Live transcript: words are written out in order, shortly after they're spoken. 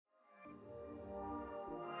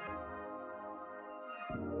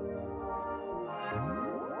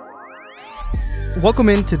Welcome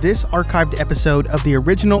into this archived episode of the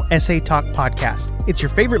original SA Talk podcast. It's your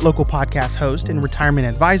favorite local podcast host and retirement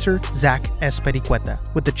advisor, Zach Espericueta.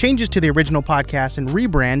 With the changes to the original podcast and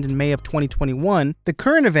rebrand in May of 2021, the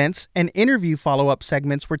current events and interview follow-up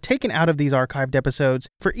segments were taken out of these archived episodes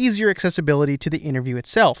for easier accessibility to the interview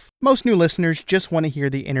itself. Most new listeners just want to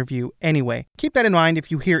hear the interview anyway. Keep that in mind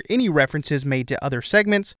if you hear any references made to other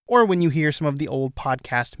segments or when you hear some of the old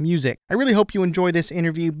podcast music. I really hope you enjoy this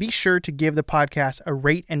interview. Be sure to give the podcast a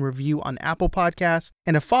rate and review on Apple Podcasts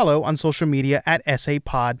and a follow on social media at SA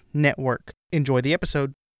Pod Network. Enjoy the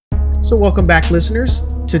episode. So welcome back, listeners.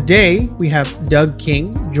 Today we have Doug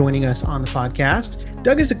King joining us on the podcast.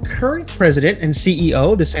 Doug is the current president and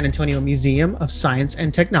CEO of the San Antonio Museum of Science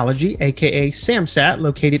and Technology, aka SAMSAT,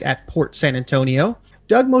 located at Port San Antonio.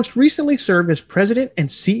 Doug most recently served as president and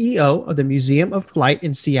CEO of the Museum of Flight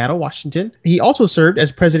in Seattle, Washington. He also served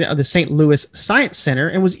as president of the St. Louis Science Center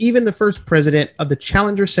and was even the first president of the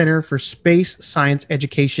Challenger Center for Space Science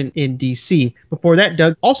Education in DC. Before that,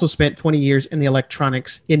 Doug also spent 20 years in the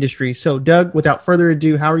electronics industry. So, Doug, without further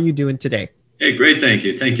ado, how are you doing today? Hey, great. Thank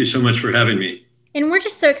you. Thank you so much for having me. And we're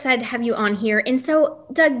just so excited to have you on here. And so,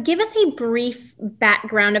 Doug, give us a brief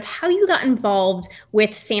background of how you got involved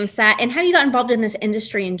with SAMSAT and how you got involved in this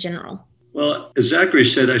industry in general. Well, as Zachary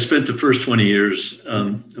said, I spent the first 20 years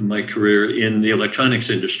of my career in the electronics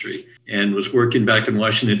industry and was working back in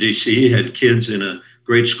Washington, D.C., had kids in a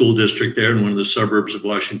great school district there in one of the suburbs of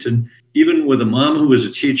Washington. Even with a mom who was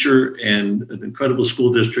a teacher and an incredible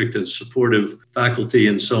school district and supportive faculty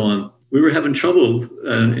and so on, we were having trouble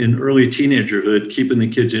in early teenagerhood keeping the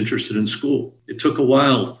kids interested in school. It took a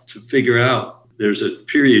while to figure out. There's a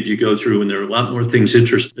period you go through when there are a lot more things that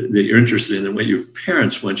you're interested in than what your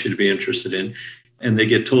parents want you to be interested in. And they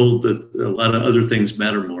get told that a lot of other things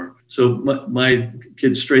matter more. So my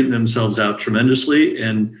kids straightened themselves out tremendously.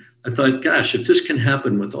 And I thought, gosh, if this can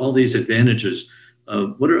happen with all these advantages,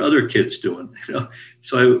 what are other kids doing?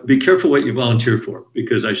 So be careful what you volunteer for,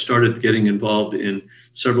 because I started getting involved in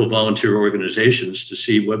several volunteer organizations to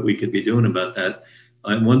see what we could be doing about that.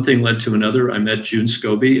 And one thing led to another. I met June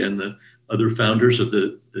Scobie and the other founders of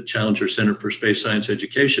the Challenger Center for Space Science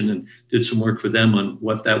Education and did some work for them on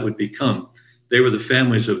what that would become. They were the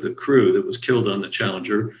families of the crew that was killed on the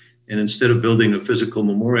Challenger. And instead of building a physical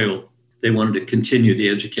memorial, they wanted to continue the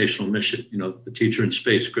educational mission. The teacher in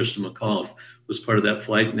space, Krista McAuliffe, was part of that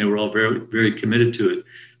flight, and they were all very, very committed to it.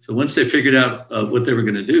 So once they figured out what they were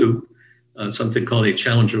going to do, something called a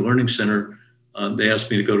Challenger Learning Center, they asked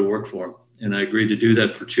me to go to work for them. And I agreed to do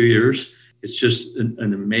that for 2 years. It's just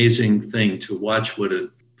an amazing thing to watch what a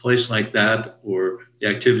place like that or the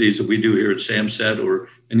activities that we do here at SAMSAT or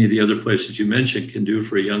any of the other places you mentioned can do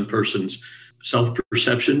for a young person's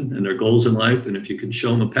self-perception and their goals in life. And if you can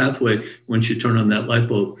show them a pathway, once you turn on that light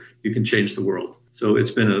bulb, you can change the world. So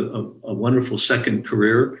it's been a wonderful second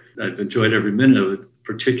career. I've enjoyed every minute of it,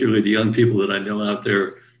 particularly the young people that I know out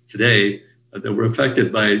there today that were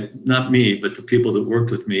affected by not me, but the people that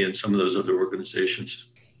worked with me in some of those other organizations.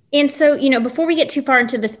 And so, before we get too far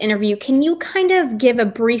into this interview, can you kind of give a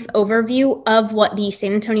brief overview of what the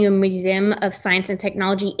San Antonio Museum of Science and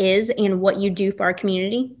Technology is and what you do for our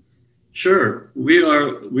community? Sure.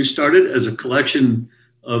 We started as a collection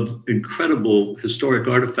of incredible historic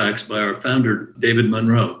artifacts by our founder, David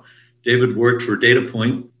Munro. David worked for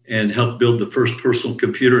DataPoint and helped build the first personal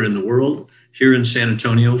computer in the world here in San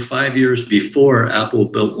Antonio 5 years before Apple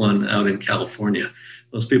built one out in California.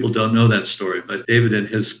 Most people don't know that story, but David and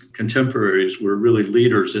his contemporaries were really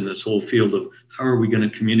leaders in this whole field of how are we going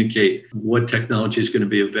to communicate what technology is going to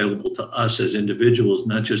be available to us as individuals,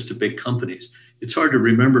 not just to big companies. It's hard to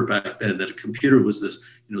remember back then that a computer was this,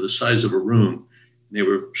 the size of a room. They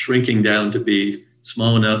were shrinking down to be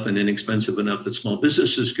small enough and inexpensive enough that small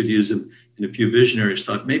businesses could use them. And a few visionaries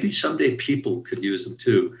thought maybe someday people could use them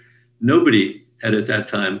too. Nobody had at that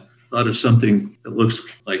time thought of something that looks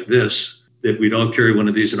like this, that we'd all carry one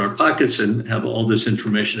of these in our pockets and have all this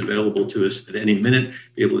information available to us at any minute,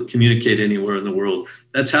 be able to communicate anywhere in the world.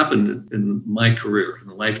 That's happened in my career, in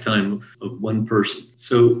the lifetime of one person.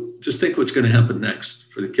 So just think what's going to happen next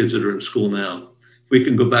for the kids that are in school now. We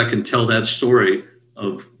can go back and tell that story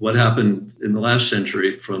of what happened in the last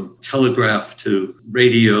century, from telegraph to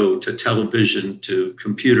radio to television to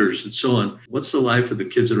computers and so on. What's the life of the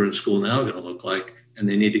kids that are in school now going to look like? And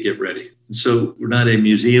they need to get ready. And so we're not a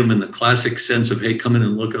museum in the classic sense of, hey, come in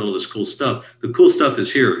and look at all this cool stuff. The cool stuff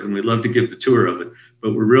is here, and we'd love to give the tour of it.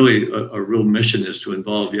 But we're really, our real mission is to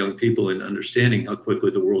involve young people in understanding how quickly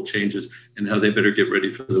the world changes and how they better get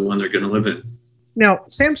ready for the one they're going to live in. Now,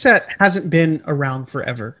 SAMSAT hasn't been around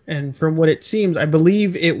forever. And from what it seems, I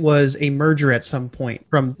believe it was a merger at some point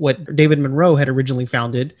from what David Monroe had originally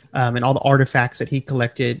founded and all the artifacts that he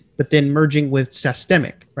collected, but then merging with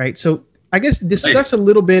Systemic, right? So I guess discuss a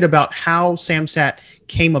little bit about how SAMSAT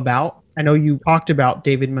came about. I know you talked about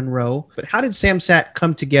David Monroe, but how did SAMSAT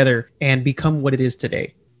come together and become what it is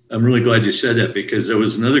today? I'm really glad you said that, because there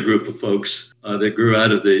was another group of folks that grew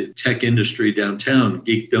out of the tech industry downtown,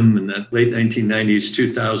 geekdom in that late 1990s,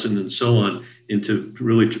 2000 and so on, into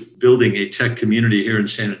really building a tech community here in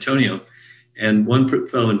San Antonio. And one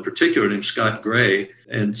fellow in particular named Scott Gray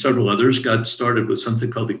and several others got started with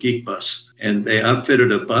something called the Geek Bus. And they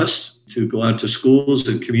outfitted a bus to go out to schools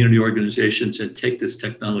and community organizations and take this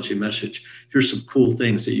technology message. Here's some cool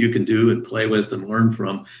things that you can do and play with and learn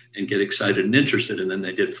from and get excited and interested. And then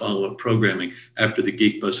they did follow-up programming after the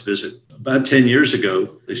Geek Bus visit. About 10 years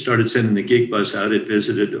ago, they started sending the Geek Bus out. It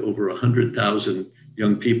visited over 100,000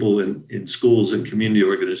 young people in schools and community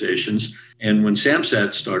organizations. And when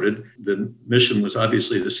SAMSAT started, the mission was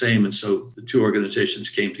obviously the same. And so the two organizations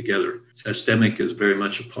came together. Systemic is very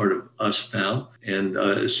much a part of us now. And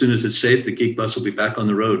as soon as it's safe, the Geek Bus will be back on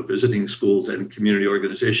the road, visiting schools and community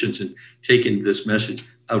organizations and taking this message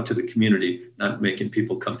out to the community, not making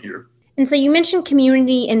people come here. And so you mentioned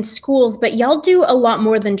community and schools, but y'all do a lot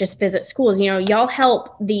more than just visit schools. You know, y'all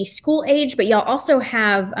help the school age, but y'all also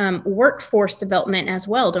have workforce development as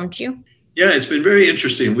well, don't you? Yeah, it's been very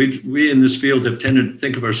interesting. We in this field have tended to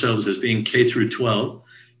think of ourselves as being K through 12,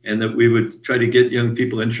 and that we would try to get young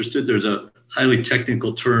people interested. There's a highly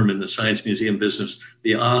technical term in the science museum business,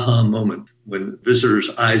 the aha moment, when visitors'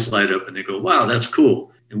 eyes light up and they go, wow, that's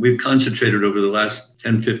cool. And we've concentrated over the last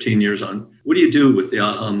 10, 15 years on what do you do with the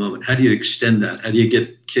aha moment? How do you extend that? How do you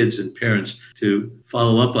get kids and parents to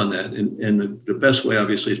follow up on that? And the best way,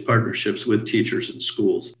 obviously, is partnerships with teachers and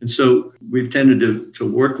schools. And so we've tended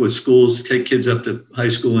to work with schools, take kids up to high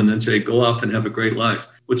school and then say, go off and have a great life.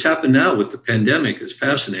 What's happened now with the pandemic is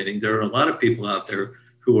fascinating. There are a lot of people out there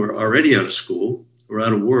who are already out of school or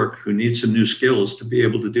out of work who need some new skills to be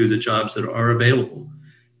able to do the jobs that are available.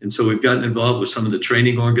 And so we've gotten involved with some of the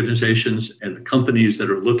training organizations and the companies that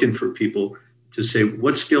are looking for people to say,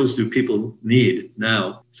 what skills do people need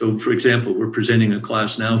now? So, for example, we're presenting a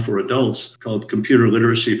class now for adults called Computer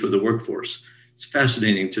Literacy for the Workforce. It's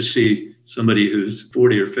fascinating to see somebody who's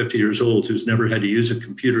 40 or 50 years old who's never had to use a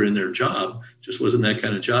computer in their job, just wasn't that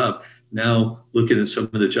kind of job. Now looking at some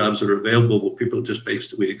of the jobs that are available where people just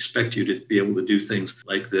basically expect you to be able to do things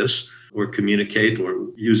like this, or communicate or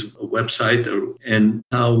use a website, and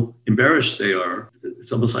how embarrassed they are.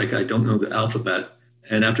 It's almost like I don't know the alphabet.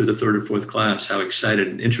 And after the third or fourth class, how excited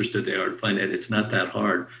and interested they are to find that it's not that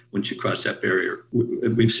hard once you cross that barrier.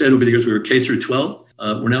 We've said over the years we were K through 12.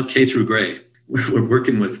 We're now K through Gray. We're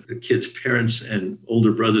working with the kids' parents and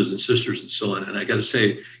older brothers and sisters and so on. And I got to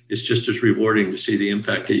say, it's just as rewarding to see the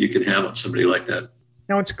impact that you can have on somebody like that.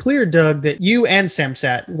 Now, it's clear, Doug, that you and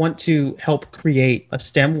SAMSAT want to help create a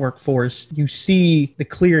STEM workforce. You see the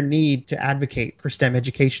clear need to advocate for STEM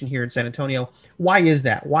education here in San Antonio. Why is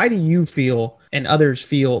that? Why do you feel and others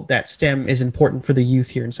feel that STEM is important for the youth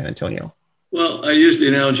here in San Antonio? Well, I used the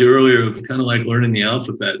analogy earlier of kind of like learning the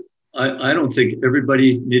alphabet. I don't think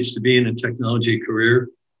everybody needs to be in a technology career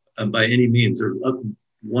by any means. There are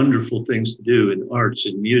wonderful things to do in arts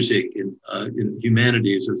and music and in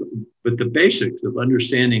humanities. But the basics of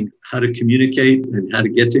understanding how to communicate and how to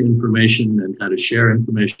get to information and how to share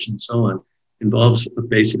information and so on involves a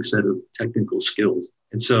basic set of technical skills.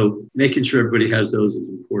 And so making sure everybody has those is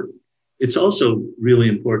important. It's also really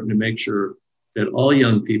important to make sure that all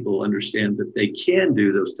young people understand that they can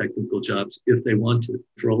do those technical jobs if they want to.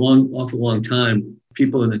 For a awful long time,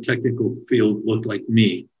 people in the technical field looked like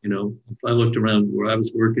me. You know, if I looked around where I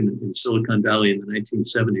was working in Silicon Valley in the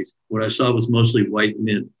 1970s, what I saw was mostly white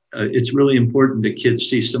men. It's really important that kids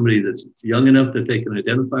see somebody that's young enough that they can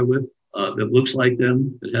identify with, that looks like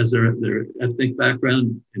them, that has their ethnic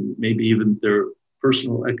background and maybe even their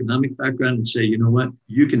personal economic background, and say, you know what,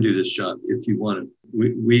 you can do this job if you want it.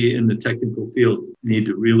 We in the technical field need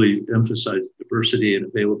to really emphasize diversity and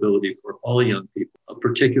availability for all young people,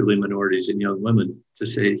 particularly minorities and young women, to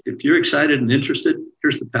say, if you're excited and interested,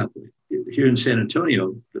 here's the pathway. Here in San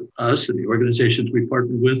Antonio, us and the organizations we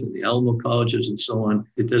partner with and the Alamo colleges and so on,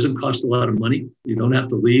 it doesn't cost a lot of money. You don't have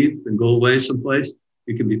to leave and go away someplace.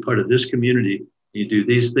 You can be part of this community. You do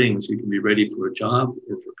these things. You can be ready for a job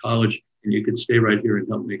or for college, and you can stay right here and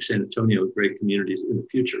help make San Antonio great communities in the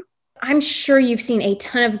future. I'm sure you've seen a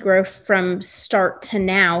ton of growth from start to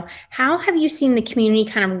now. How have you seen the community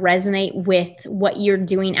kind of resonate with what you're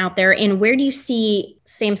doing out there? And where do you see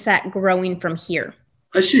SAMSAT growing from here?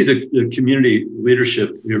 I see the community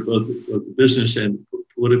leadership here, both the business and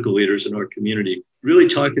political leaders in our community, really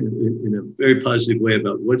talking in a very positive way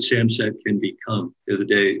about what SAMSAT can become. The other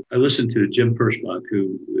day, I listened to Jim Perschbach,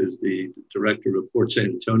 who is the director of Port San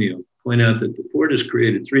Antonio, point out that the port has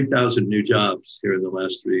created 3,000 new jobs here in the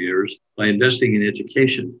last 3 years by investing in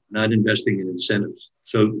education, not investing in incentives.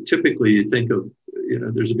 So typically you think of,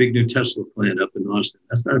 there's a big new Tesla plant up in Austin.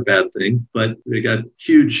 That's not a bad thing, but they got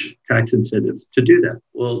huge tax incentives to do that.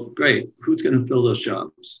 Well, great. Who's going to fill those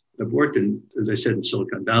jobs? I've worked in, as I said, in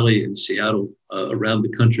Silicon Valley, in Seattle, around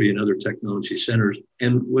the country in other technology centers.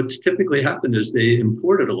 And what's typically happened is they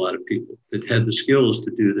imported a lot of people that had the skills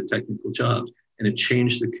to do the technical jobs, and it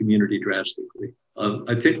changed the community drastically.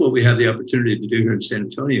 I think what we have the opportunity to do here in San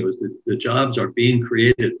Antonio is that the jobs are being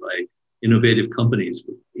created by innovative companies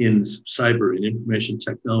in cyber and information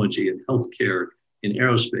technology and healthcare, in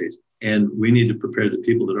aerospace. And we need to prepare the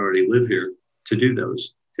people that already live here to do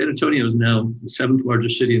those. San Antonio is now the 7th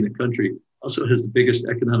largest city in the country, also has the biggest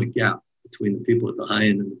economic gap between the people at the high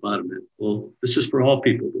end and the bottom end. Well, this is for all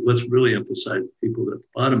people, but let's really emphasize the people at the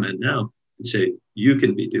bottom end now and say, you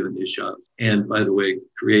can be doing these jobs. And by the way,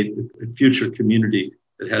 create a future community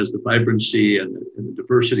that has the vibrancy and the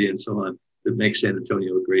diversity and so on that makes San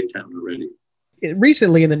Antonio a great town already.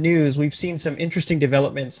 Recently in the news, we've seen some interesting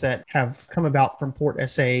developments that have come about from Port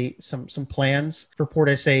SA, some plans for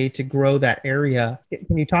Port SA to grow that area.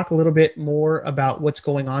 Can you talk a little bit more about what's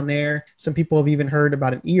going on there? Some people have even heard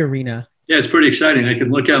about an e-arena. Yeah, it's pretty exciting. I can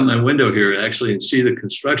look out my window here actually and see the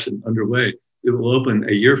construction underway. It will open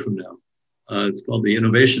a year from now. It's called the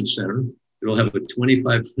Innovation Center. It'll have a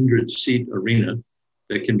 2,500 seat arena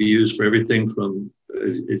that can be used for everything from,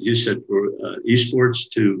 as you said, for esports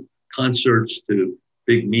to concerts to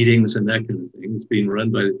big meetings and that kind of thing. It's being run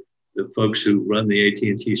by the folks who run the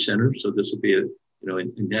AT&T Center. So this will be a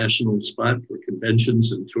national spot for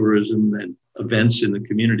conventions and tourism and events in the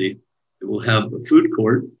community. It will have a food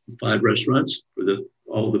court with 5 restaurants for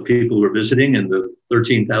all the people who are visiting and the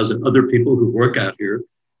 13,000 other people who work out here.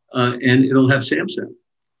 And it'll have SAMSAT.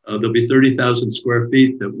 There'll be 30,000 square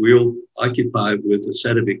feet that we'll occupy with a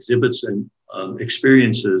set of exhibits and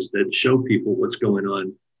experiences that show people what's going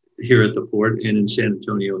on here at the port and in San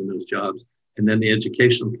Antonio in those jobs. And then the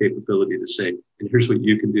educational capability to say, and here's what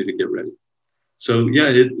you can do to get ready. So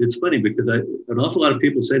yeah, it's funny because an awful lot of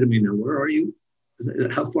people say to me, now, where are you?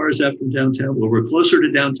 How far is that from downtown? Well, we're closer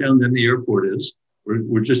to downtown than the airport is.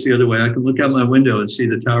 We're just the other way. I can look out my window and see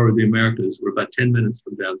the Tower of the Americas. We're about 10 minutes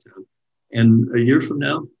from downtown. And a year from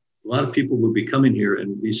now, a lot of people will be coming here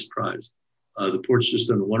and be surprised. The port's just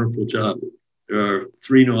done a wonderful job. There are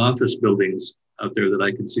 3 new office buildings out there that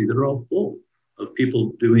I can see that are all full of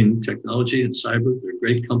people doing technology and cyber. They're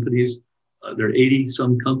great companies. There are 80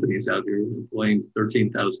 some companies out here employing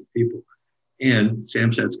 13,000 people. And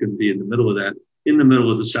SAMSAT's going to be in the middle of that, in the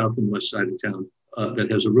middle of the south and west side of town.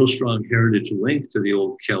 That has a real strong heritage link to the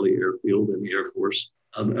old Kelly Airfield and the Air Force.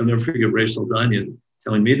 I'll never forget Ray Saldana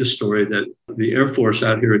telling me the story that the Air Force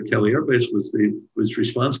out here at Kelly Air Base was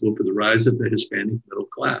responsible for the rise of the Hispanic middle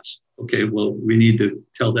class. Okay, well, we need to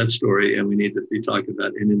tell that story and we need to be talking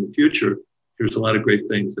about it. And in the future, there's a lot of great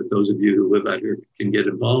things that those of you who live out here can get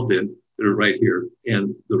involved in that are right here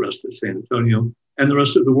and the rest of San Antonio and the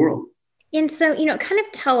rest of the world. And so, kind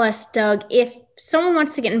of tell us, Doug, if someone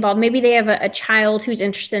wants to get involved, maybe they have a child who's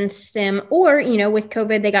interested in STEM, or, with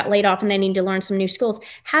COVID, they got laid off and they need to learn some new skills.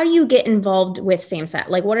 How do you get involved with SAMSAT?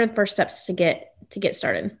 Like, what are the first steps to get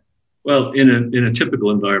started? Well, in a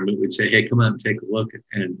typical environment, we'd say, hey, come out and take a look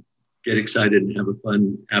and get excited and have a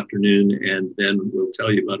fun afternoon. And then we'll tell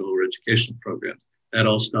you about all our educational programs. That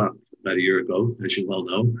all stopped about a year ago, as you well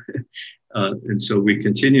know. And so we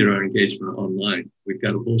continued our engagement online. We've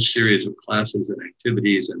got a whole series of classes and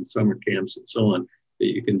activities and summer camps and so on that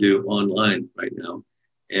you can do online right now.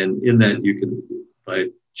 And in that, you can, by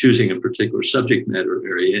choosing a particular subject matter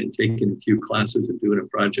area and taking a few classes and doing a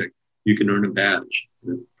project, you can earn a badge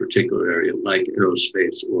in a particular area like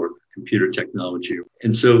aerospace or computer technology.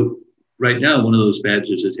 And so right now, one of those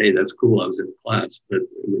badges is, hey, that's cool, I was in a class. But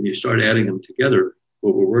when you start adding them together,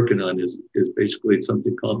 what we're working on is basically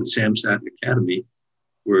something called the SAMSAT Academy,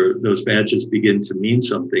 where those badges begin to mean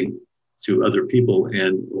something to other people,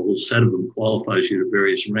 and a whole set of them qualifies you to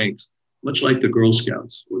various ranks, much like the Girl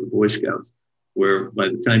Scouts or the Boy Scouts, where by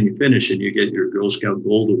the time you finish and you get your Girl Scout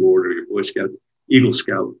Gold Award or your Boy Scout Eagle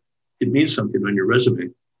Scout, it means something on your resume.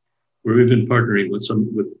 We've been partnering with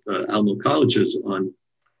Alamo colleges on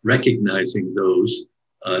recognizing those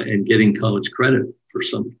and getting college credit for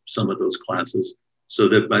some of those classes, so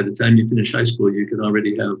that by the time you finish high school, you can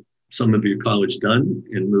already have some of your college done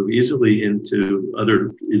and move easily into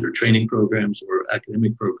other either training programs or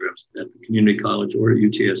academic programs at the community college or at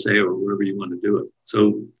UTSA or wherever you want to do it.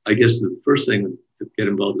 So I guess the first thing to get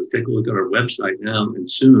involved is take a look at our website now, and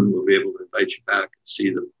soon we'll be able to invite you back and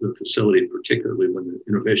see the facility, particularly when the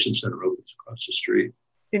Innovation Center opens across the street.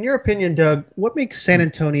 In your opinion, Doug, what makes San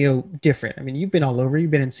Antonio different? I mean, you've been all over.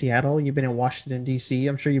 You've been in Seattle. You've been in Washington, D.C.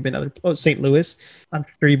 I'm sure you've been St. Louis. I'm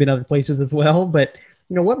sure you've been other places as well. But,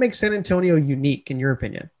 what makes San Antonio unique in your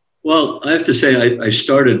opinion? Well, I have to say, I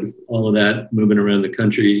started all of that moving around the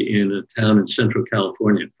country in a town in Central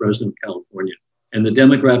California, Fresno, California. And the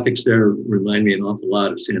demographics there remind me an awful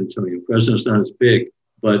lot of San Antonio. Fresno's not as big,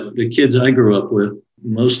 but the kids I grew up with,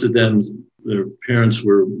 most of them, their parents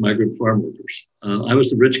were migrant farm workers. I was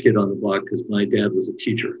the rich kid on the block because my dad was a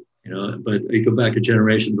teacher, but you go back a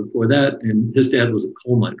generation before that, and his dad was a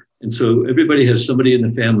coal miner. And so everybody has somebody in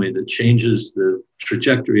the family that changes the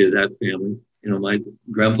trajectory of that family. My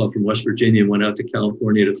grandpa from West Virginia went out to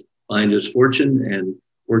California to find his fortune and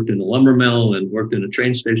worked in a lumber mill and worked in a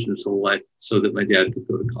train station his whole life so that my dad could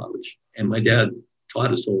go to college. And my dad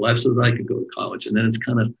taught his whole life so that I could go to college. And then it's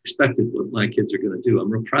kind of expected what my kids are going to do.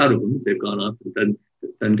 I'm real proud of them. They've gone off and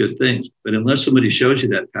done good things. But unless somebody shows you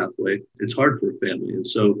that pathway, it's hard for a family. And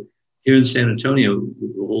so here in San Antonio,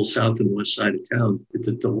 the whole south and west side of town, it's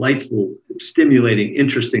a delightful, stimulating,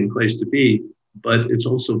 interesting place to be, but it's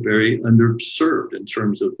also very underserved in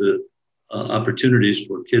terms of the opportunities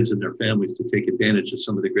for kids and their families to take advantage of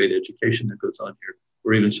some of the great education that goes on here,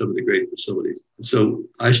 or even some of the great facilities. And so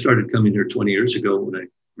I started coming here 20 years ago when I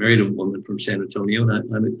married a woman from San Antonio, and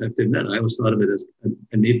I have to admit, I always thought of it as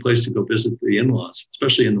a neat place to go visit the in-laws,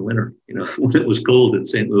 especially in the winter, when it was cold in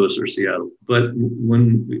St. Louis or Seattle. But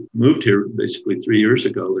when we moved here basically 3 years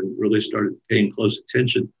ago and really started paying close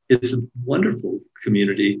attention, it's a wonderful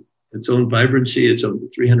community, its own vibrancy, its own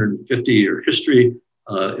 350-year history,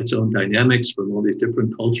 its own dynamics from all these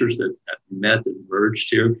different cultures that met and merged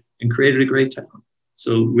here and created a great town.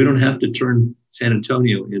 So we don't have to turn San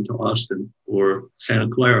Antonio into Austin or Santa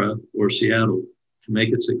Clara or Seattle to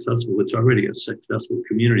make it successful. It's already a successful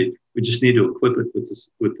community. We just need to equip it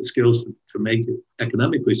with the skills to make it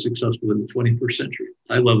economically successful in the 21st century.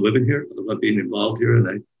 I love living here. I love being involved here. And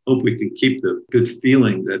I hope we can keep the good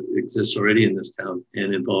feeling that exists already in this town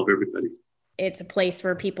and involve everybody. It's a place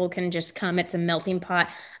where people can just come. It's a melting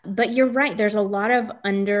pot. But you're right. There's a lot of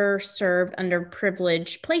underserved,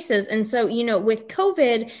 underprivileged places. And so, with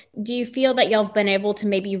COVID, do you feel that y'all have been able to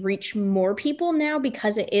maybe reach more people now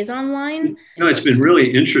because it is online? It's been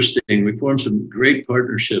really interesting. We formed some great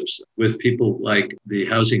partnerships with people like the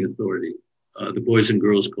Housing Authority, the Boys and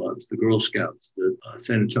Girls Clubs, the Girl Scouts, the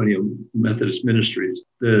San Antonio Methodist Ministries,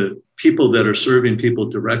 the people that are serving people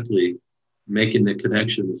directly, making the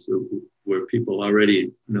connections where people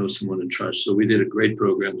already know someone and trust. So we did a great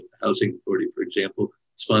program with the Housing Authority, for example,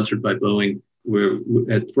 sponsored by Boeing, where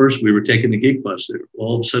at first we were taking the Geek Bus there.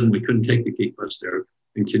 All of a sudden we couldn't take the Geek Bus there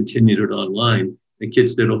and continued it online. The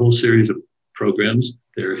kids did a whole series of programs.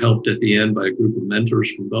 They're helped at the end by a group of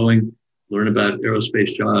mentors from Boeing, learn about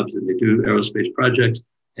aerospace jobs, and they do aerospace projects.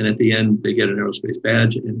 And at the end, they get an aerospace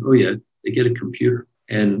badge, and they get a computer.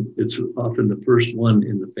 And it's often the first one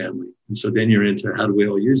in the family. And so then you're into how do we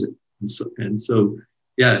all use it? And so,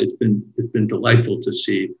 it's been delightful to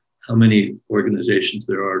see how many organizations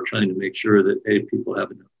there are trying to make sure that people have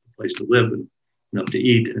enough place to live and enough to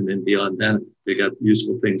eat, and then beyond that, they got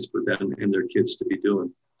useful things for them and their kids to be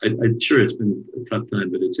doing. I'm sure it's been a tough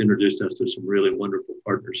time, but it's introduced us to some really wonderful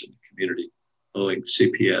partners in the community, Boeing,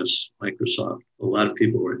 CPS, Microsoft. A lot of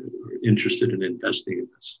people are interested in investing in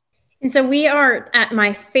this. And so we are at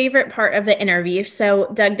my favorite part of the interview.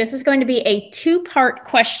 So, Doug, this is going to be a two-part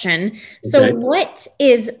question. Okay. So what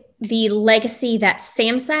is the legacy that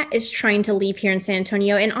SAMSAT is trying to leave here in San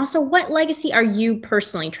Antonio? And also, what legacy are you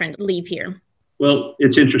personally trying to leave here? Well,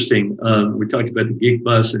 it's interesting. We talked about the Geek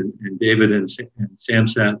Bus and David and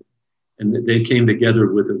SAMSAT, and they came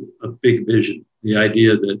together with a big vision. The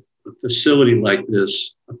idea that a facility like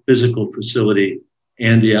this, a physical facility,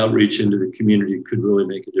 and the outreach into the community could really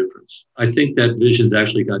make a difference. I think that vision's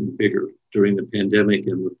actually gotten bigger during the pandemic,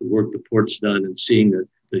 and with the work the Port's done and seeing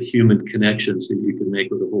the human connections that you can make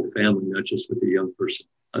with a whole family, not just with a young person.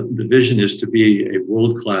 The vision is to be a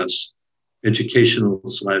world-class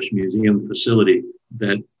educational/museum facility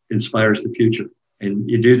that inspires the future. And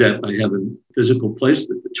you do that by having a physical place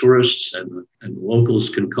that the tourists and the locals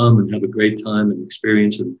can come and have a great time and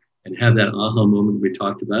experience and have that aha moment we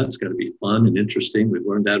talked about. It's got to be fun and interesting. We've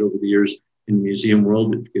learned that over the years in the museum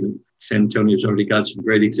world. San Antonio's already got some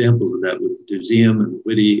great examples of that with the museum and the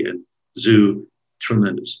Whitty and Zoo.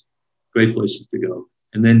 Tremendous. Great places to go.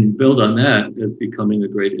 And then build on that as becoming a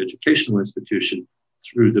great educational institution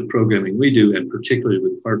through the programming we do, and particularly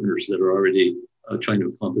with partners that are already trying to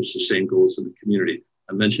accomplish the same goals in the community.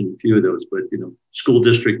 I mentioned a few of those, but school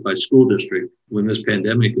district by school district, when this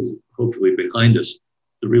pandemic is hopefully behind us,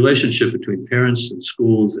 the relationship between parents and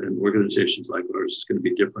schools and organizations like ours is going to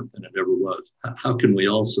be different than it ever was. How can we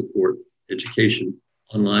all support education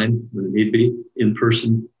online when need be, in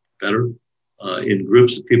person better, in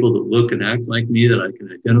groups of people that look and act like me that I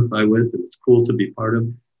can identify with, that it's cool to be part of,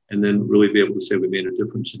 and then really be able to say we made a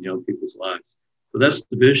difference in young people's lives. So that's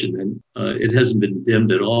the vision, and it hasn't been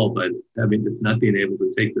dimmed at all by not being able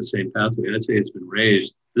to take the same pathway. I'd say it's been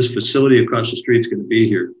raised. This facility across the street is going to be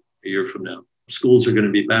here a year from now. Schools are going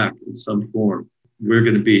to be back in some form. We're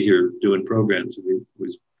going to be here doing programs.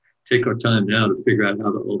 We take our time now to figure out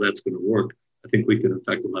how all that's going to work. I think we can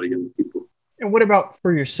affect a lot of young people. And what about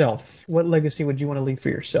for yourself? What legacy would you want to leave for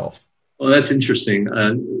yourself? Well, that's interesting.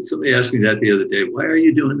 Somebody asked me that the other day. Why are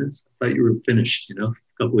you doing this? I thought you were finished, a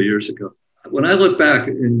couple of years ago. When I look back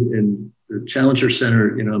in the Challenger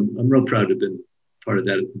Center, I'm real proud to have been part of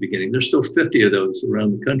that at the beginning. There's still 50 of those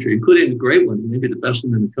around the country, including a great one, maybe the best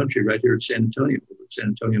one in the country right here at San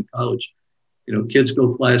Antonio College. Kids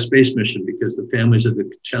go fly a space mission because the families of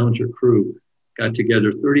the Challenger crew got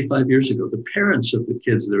together 35 years ago. The parents of the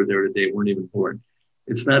kids that are there today weren't even born.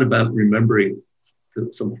 It's not about remembering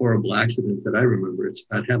some horrible accident that I remember. It's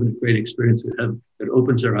about having a great experience that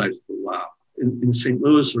opens their eyes to wow. In St.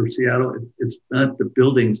 Louis or Seattle, it's not the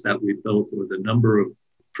buildings that we built or the number of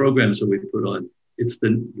programs that we put on. It's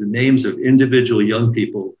the names of individual young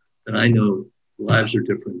people that I know lives are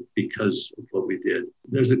different because of what we did.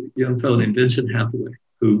 There's a young fellow named Vincent Hathaway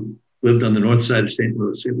who lived on the north side of St.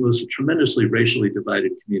 Louis. It was a tremendously racially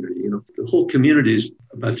divided community. The whole community is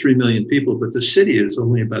about 3 million people, but the city is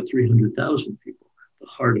only about 300,000 people, the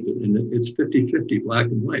heart of it. And it's 50-50 black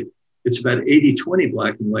and white. It's about 80-20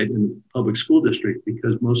 black and white in the public school district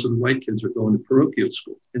because most of the white kids are going to parochial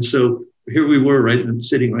schools. And so here we were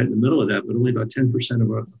sitting right in the middle of that, but only about 10% of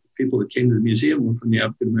our people that came to the museum were from the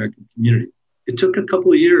African-American community. It took a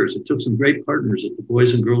couple of years. It took some great partners at the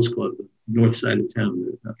Boys and Girls Club, the north side of town,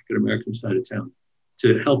 the African-American side of town,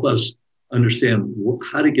 to help us understand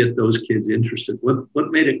how to get those kids interested.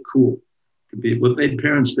 What made it cool to be? What made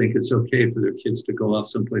parents think it's okay for their kids to go off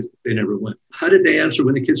someplace that they never went? How did they answer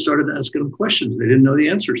when the kids started asking them questions they didn't know the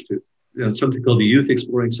answers to? Something called the Youth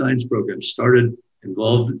Exploring Science Program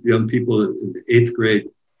involved young people in the 8th grade,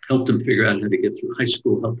 helped them figure out how to get through high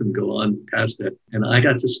school, helped them go on past that. And I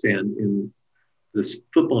got to stand in this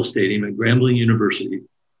football stadium at Grambling University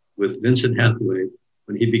with Vincent Hathaway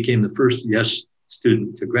when he became the first YES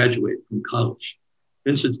student to graduate from college.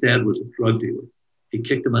 Vincent's dad was a drug dealer. He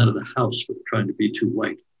kicked him out of the house for trying to be too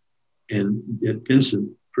white. And yet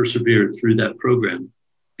Vincent persevered through that program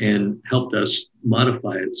and helped us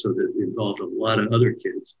modify it so that it involved a lot of other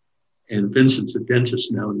kids. And Vincent's a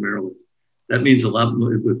dentist now in Maryland. That means a lot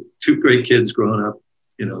more with 2 great kids growing up,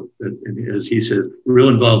 and as he said, real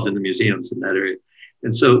involved in the museums in that area.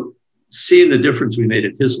 And so seeing the difference we made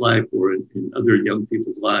in his life or in other young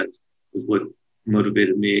people's lives was what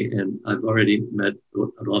motivated me. And I've already met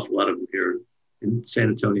an awful lot of them here in San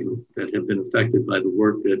Antonio that have been affected by the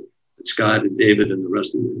work that Scott and David and the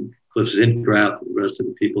rest of them, Cliff Zingraf and the rest of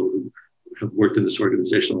the people who have worked in this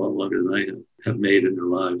organization a lot longer than I have made in their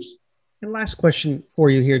lives. And last question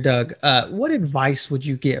for you here, Doug. What advice would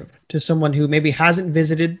you give to someone who maybe hasn't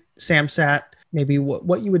visited SAMSAT, maybe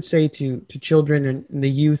what you would say to children and the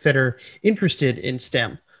youth that are interested in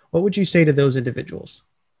STEM? What would you say to those individuals?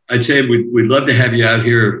 I'd say we'd love to have you out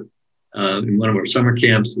here in one of our summer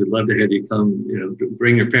camps. We'd love to have you come,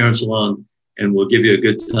 bring your parents along, and we'll give you a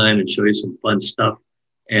good time and show you some fun stuff.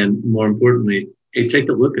 And more importantly, hey, take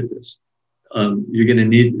a look at this. You're going to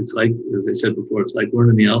need, it's like, as I said before, it's like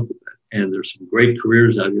learning the alphabet. And there's some great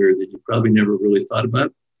careers out here that you probably never really thought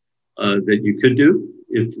about that you could do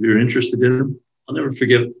if you're interested in them. I'll never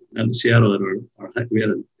forget out in Seattle, we had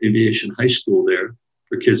an aviation high school there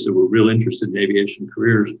for kids that were real interested in aviation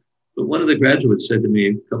careers. But one of the graduates said to me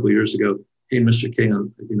a couple of years ago, "Hey, Mr. King,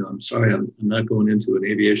 I'm sorry, I'm not going into an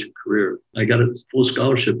aviation career. I got a full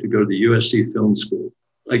scholarship to go to the USC Film School."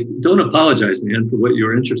 Like, don't apologize, man, for what you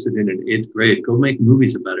were interested in 8th grade. Go make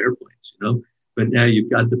movies about airplanes, But now you've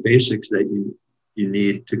got the basics that you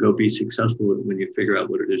need to go be successful when you figure out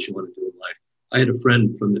what it is you want to do in life. I had a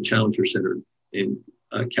friend from the Challenger Center named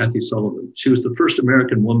Kathy Sullivan. She was the first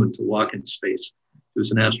American woman to walk in space. She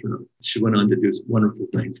was an astronaut. She went on to do wonderful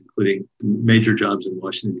things, including major jobs in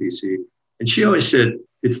Washington, D.C. And she always said,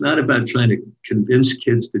 it's not about trying to convince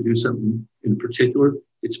kids to do something in particular.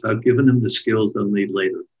 It's about giving them the skills they'll need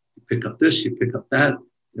later. You pick up this, you pick up that.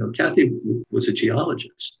 Kathy was a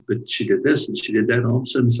geologist, but she did this and she did that. And all of a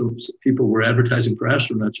sudden, some people were advertising for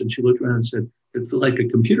astronauts, and she looked around and said, it's like a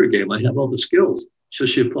computer game. I have all the skills. So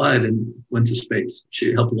she applied and went to space.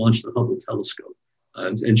 She helped launch the Hubble telescope.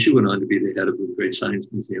 And she went on to be the head of the Great Science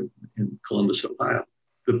Museum in Columbus, Ohio.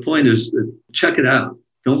 The point is that check it out.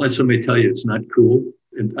 Don't let somebody tell you it's not cool.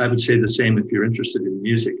 And I would say the same if you're interested in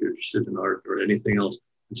music, you're interested in art or anything else,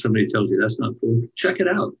 and somebody tells you that's not cool, check it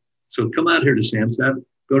out. So come out here to SAMSAT,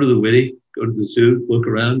 go to the Whitty, go to the zoo, look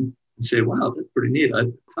around and say, wow, that's pretty neat.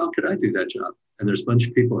 How could I do that job? And there's a bunch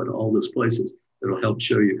of people at all those places that'll help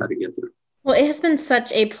show you how to get there. Well, it has been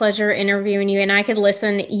such a pleasure interviewing you, and I could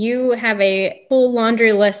listen. You have a full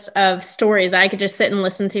laundry list of stories that I could just sit and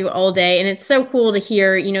listen to all day. And it's so cool to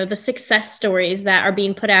hear, the success stories that are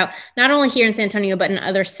being put out, not only here in San Antonio, but in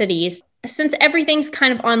other cities. Since everything's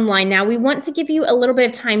kind of online now, we want to give you a little bit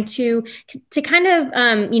of time to kind of,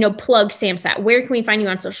 plug SAMSAT. Where can we find you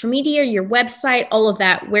on social media, your website, all of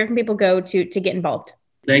that? Where can people go to get involved?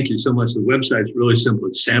 Thank you so much. The website's really simple.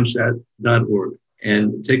 It's samsat.org.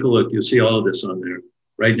 And take a look. You'll see all of this on there.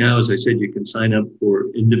 Right now, as I said, you can sign up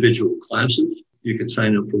for individual classes. You can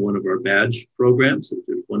sign up for one of our badge programs. If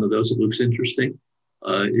there's one of those that looks interesting.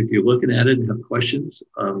 If you're looking at it and have questions,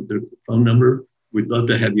 there's a phone number. We'd love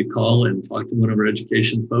to have you call and talk to one of our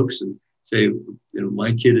education folks and say,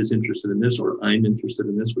 my kid is interested in this, or I'm interested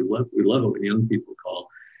in this. We love it when young people call.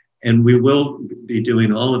 And we will be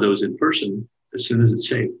doing all of those in person as soon as it's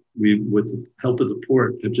safe. We, with the help of the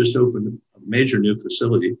port, have just opened a major new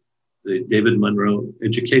facility, the David Monroe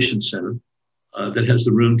Education Center, that has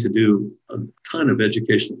the room to do a ton of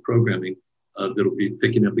educational programming that'll be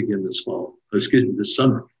picking up again this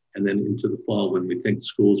summer, and then into the fall when we think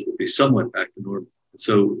schools will be somewhat back to normal.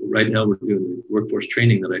 So right now we're doing the workforce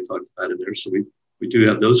training that I talked about in there. So we do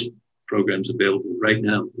have those programs available right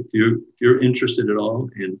now. If you're interested at all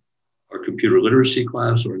in our computer literacy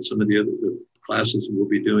class or in some of the other classes we'll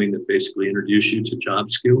be doing that basically introduce you to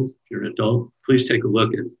job skills. If you're an adult, please take a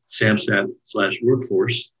look at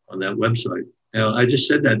SAMSAT/workforce on that website. Now, I just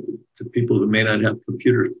said that to people who may not have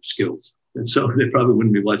computer skills. And so they probably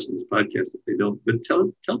wouldn't be watching this podcast if they don't. But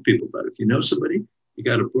tell people about it. If you know somebody, you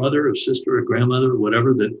got a brother, a sister, a grandmother, or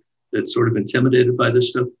whatever that's sort of intimidated by this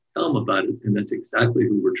stuff, tell them about it. And that's exactly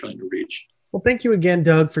who we're trying to reach. Well, thank you again,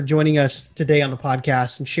 Doug, for joining us today on the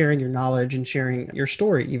podcast and sharing your knowledge and sharing your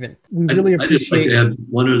story even. We really appreciate it. I'd just like to add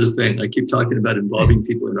one other thing. I keep talking about involving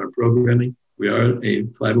people in our programming. We are a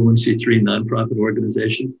 501c3 nonprofit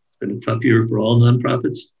organization. It's been a tough year for all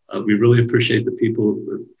nonprofits. We really appreciate the people,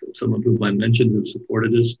 some of whom I mentioned, who've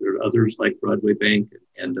supported us. There are others like Broadway Bank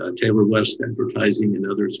and Taylor West Advertising and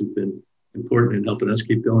others who've been important in helping us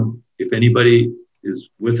keep going. If anybody is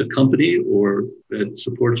with a company or that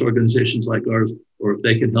supports organizations like ours, or if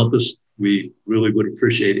they can help us, we really would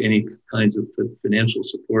appreciate any kinds of financial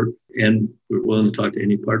support. And we're willing to talk to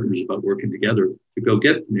any partners about working together to go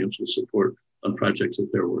get financial support on projects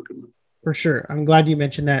that they're working on. For sure. I'm glad you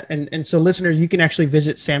mentioned that. And so listeners, you can actually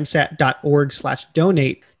visit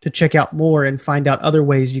samsat.org/donate to check out more and find out other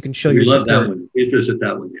ways you can show your support. We love that one. We visit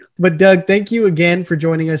that one, yeah. But Doug, thank you again for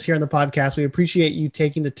joining us here on the podcast. We appreciate you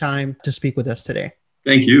taking the time to speak with us today.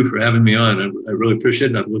 Thank you for having me on. I really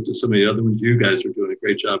appreciate it. I've looked at some of the other ones. You guys are doing a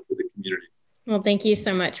great job for the community. Well, thank you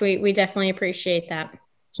so much. We definitely appreciate that.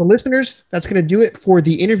 So listeners, that's going to do it for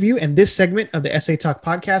the interview and this segment of the SA Talk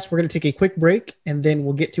podcast. We're going to take a quick break and then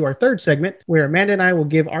we'll get to our third segment where Amanda and I will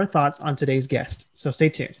give our thoughts on today's guest. So stay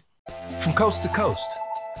tuned. From coast to coast,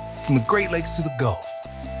 from the Great Lakes to the Gulf,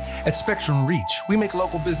 at Spectrum Reach, we make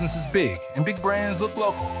local businesses big and big brands look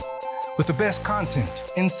local. With the best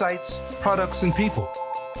content, insights, products, and people.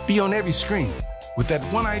 Be on every screen with that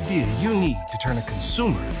one idea you need to turn a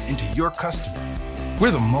consumer into your customer.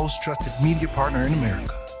 We're the most trusted media partner in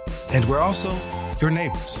America. And we're also your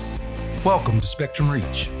neighbors. Welcome to Spectrum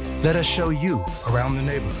Reach. Let us show you around the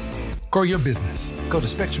neighborhood. Grow your business. Go to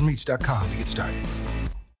spectrumreach.com to get started.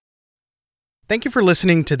 Thank you for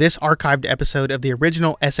listening to this archived episode of the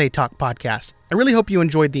original SA Talk podcast. I really hope you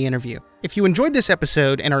enjoyed the interview. If you enjoyed this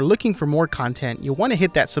episode and are looking for more content, you'll want to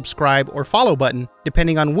hit that subscribe or follow button,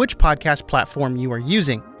 depending on which podcast platform you are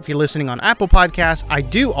using. If you're listening on Apple Podcasts, I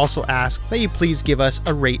do also ask that you please give us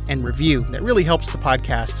a rate and review. That really helps the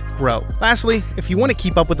podcast grow. Lastly, if you want to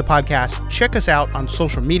keep up with the podcast, check us out on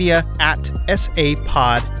social media at SA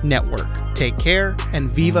Pod Network. Take care and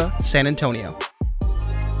Viva San Antonio.